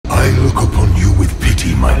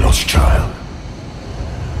child.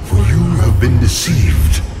 For you have been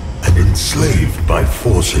deceived and enslaved by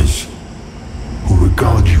forces who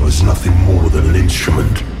regard you as nothing more than an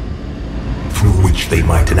instrument through which they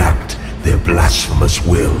might enact their blasphemous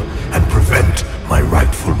will and prevent my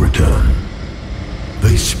rightful return.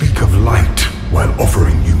 They speak of light while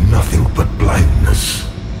offering you nothing but blindness.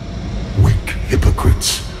 Weak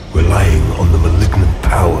hypocrites relying on the malignant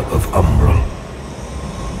power of Umbral.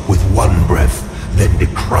 With one breath, then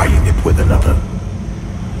decrying it with another.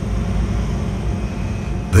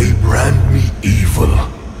 They brand me evil,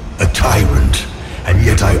 a tyrant, and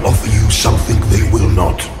yet I offer you something they will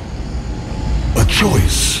not. A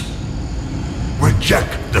choice.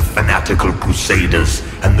 Reject the fanatical crusaders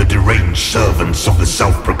and the deranged servants of the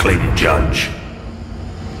self-proclaimed judge.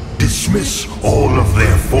 Dismiss all of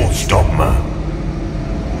their false dogma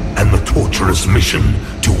and the torturous mission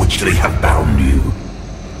to which they have bound you.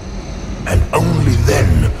 And only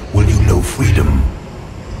then will you know freedom.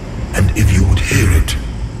 And if you would hear it,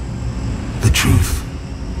 the truth.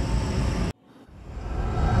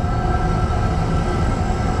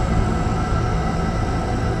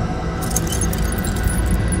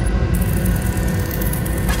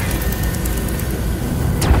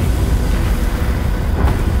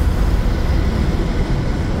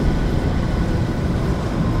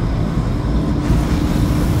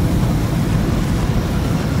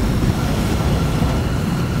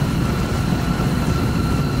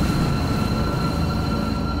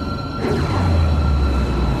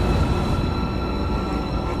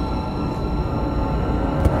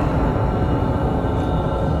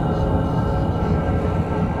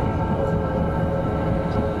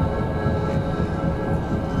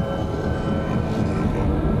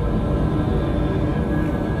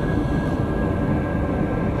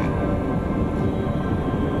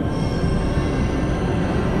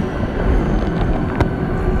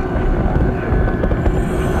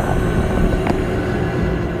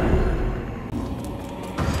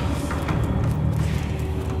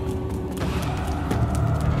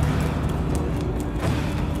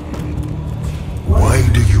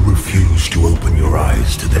 To open your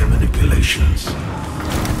eyes to their manipulations,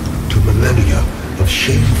 to millennia of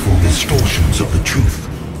shameful distortions of the truth.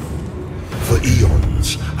 For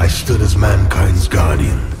eons, I stood as mankind's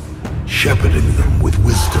guardian, shepherding them with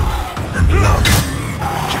wisdom and love.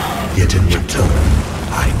 Yet in return,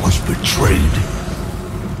 I was betrayed.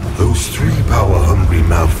 Those three power-hungry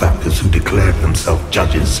malefactors who declared themselves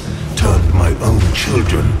judges turned my own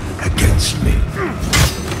children against me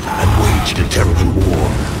and waged a terrible war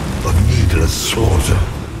of needless slaughter.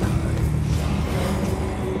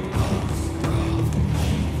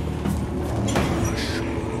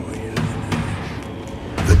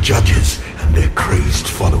 The judges and their crazed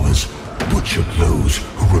followers butchered those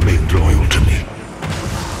who remained loyal to me.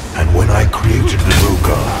 And when I created the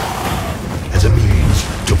Rogar as a means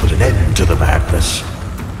to put an end to the madness,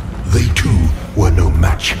 they too were no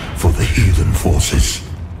match for the heathen forces.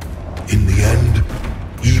 In the end,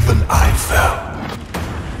 even I fell.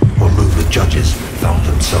 Although the judges found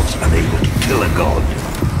themselves unable to kill a god,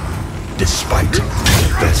 despite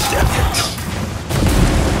their best efforts.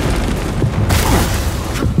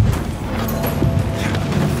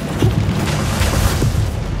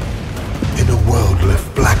 In a world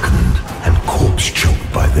left blackened and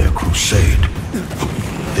corpse-choked by their crusade,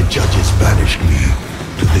 the judges banished me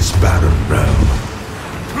to this barren realm,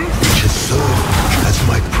 which has served as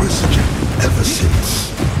my prison ever since.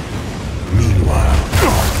 Meanwhile,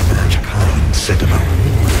 mankind set about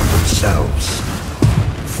ruling themselves,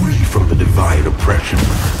 free from the divine oppression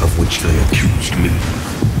of which they accused me.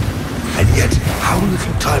 And yet, how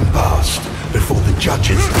little time passed before the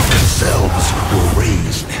judges themselves were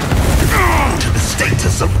raised to the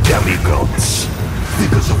status of demigods,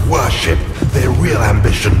 figures of worship, their real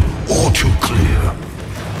ambition all too clear.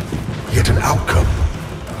 Yet an outcome,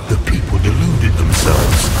 the people deluded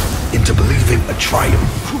themselves into believing a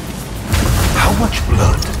triumph. How much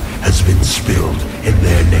blood has been spilled in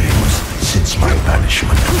their names since my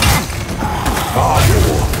banishment? Far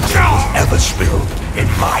more than was ever spilled in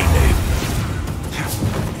my name.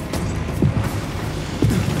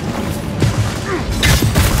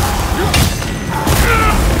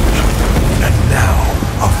 And now,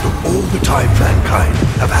 after all the time mankind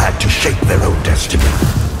have had to shape their own destiny,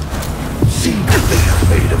 see what they have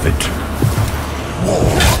made of it.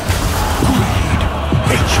 War, greed,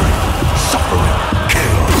 hatred, suffering,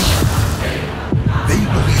 chaos. They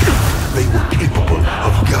believed they were capable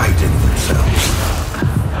of guiding themselves,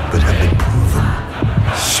 but have been proven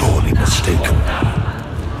sorely mistaken.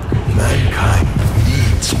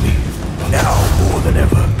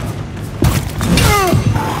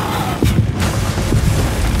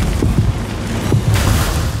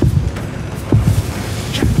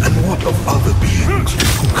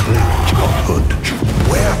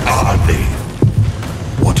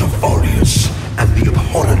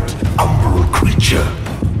 creature.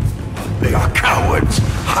 They are cowards,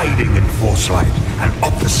 hiding in foresight and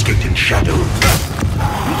obfuscating shadow.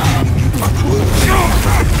 Deeming you unworthy of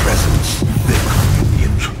their presence, their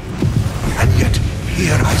communion. And yet,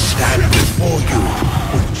 here I stand before you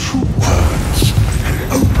with true words and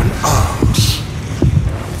open arms.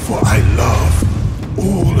 For I love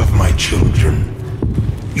all of my children,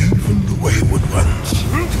 even the wayward ones.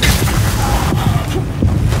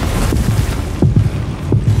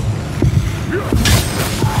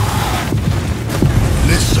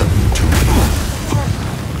 Listen to me.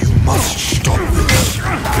 You must stop this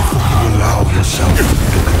before you allow yourself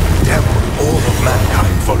to condemn all of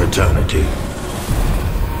mankind for eternity.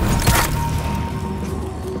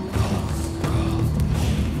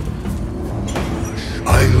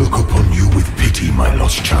 I look upon you with pity, my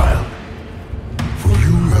lost child. For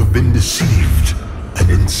you have been deceived and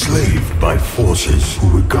enslaved by forces who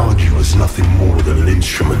regard you as nothing more than an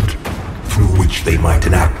instrument through which they might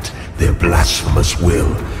enact their blasphemous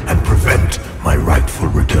will and prevent my rightful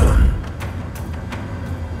return.